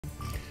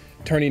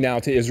Turning now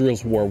to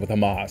Israel's war with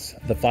Hamas.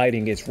 The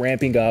fighting is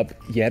ramping up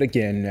yet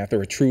again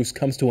after a truce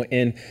comes to an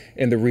end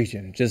in the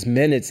region. Just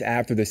minutes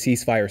after the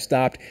ceasefire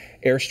stopped,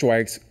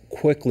 airstrikes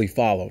quickly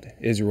followed.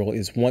 Israel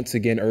is once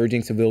again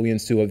urging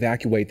civilians to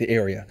evacuate the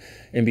area.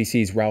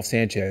 NBC's Ralph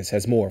Sanchez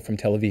has more from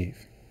Tel Aviv.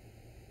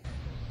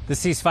 The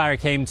ceasefire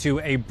came to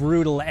a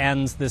brutal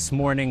end this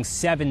morning,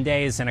 7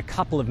 days and a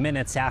couple of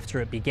minutes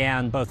after it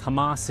began. Both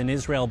Hamas and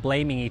Israel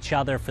blaming each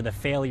other for the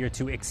failure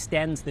to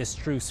extend this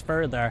truce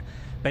further.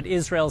 But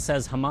Israel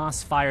says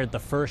Hamas fired the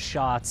first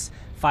shots,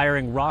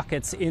 firing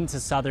rockets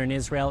into southern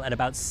Israel at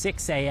about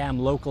 6 a.m.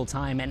 local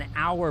time, an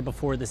hour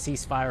before the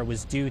ceasefire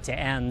was due to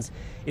end.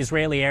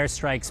 Israeli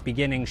airstrikes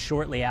beginning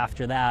shortly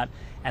after that.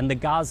 And the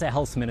Gaza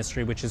Health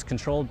Ministry, which is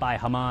controlled by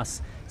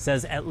Hamas,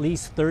 says at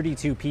least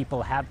 32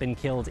 people have been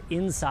killed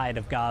inside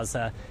of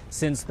Gaza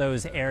since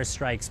those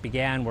airstrikes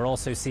began. We're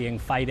also seeing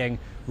fighting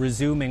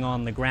resuming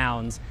on the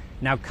ground.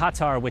 Now,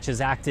 Qatar, which has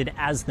acted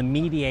as the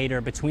mediator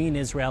between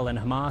Israel and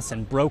Hamas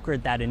and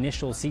brokered that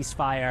initial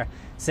ceasefire,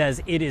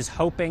 says it is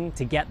hoping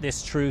to get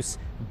this truce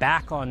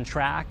back on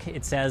track.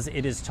 It says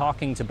it is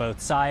talking to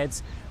both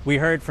sides. We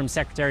heard from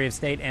Secretary of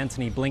State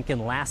Antony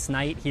Blinken last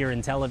night here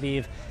in Tel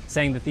Aviv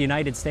saying that the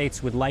United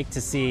States would like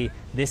to see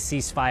this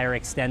ceasefire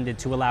extended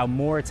to allow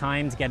more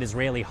time to get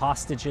Israeli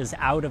hostages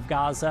out of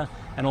Gaza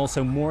and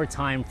also more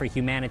time for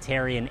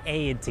humanitarian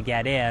aid to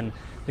get in.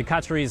 The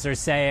Qataris are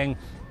saying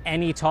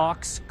any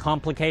talks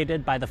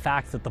complicated by the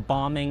fact that the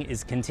bombing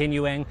is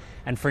continuing.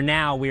 And for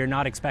now, we are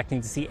not expecting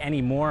to see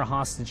any more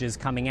hostages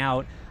coming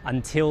out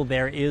until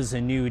there is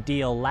a new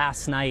deal.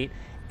 Last night,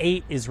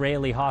 8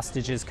 Israeli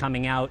hostages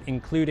coming out,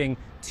 including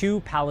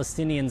 2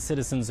 Palestinian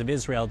citizens of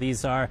Israel.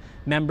 These are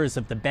members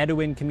of the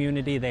Bedouin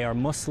community. They are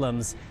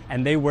Muslims,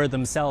 and they were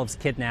themselves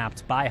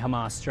kidnapped by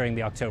Hamas during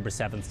the October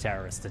 7th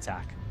terrorist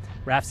attack.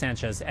 Raf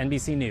Sanchez,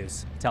 NBC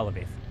News, Tel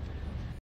Aviv.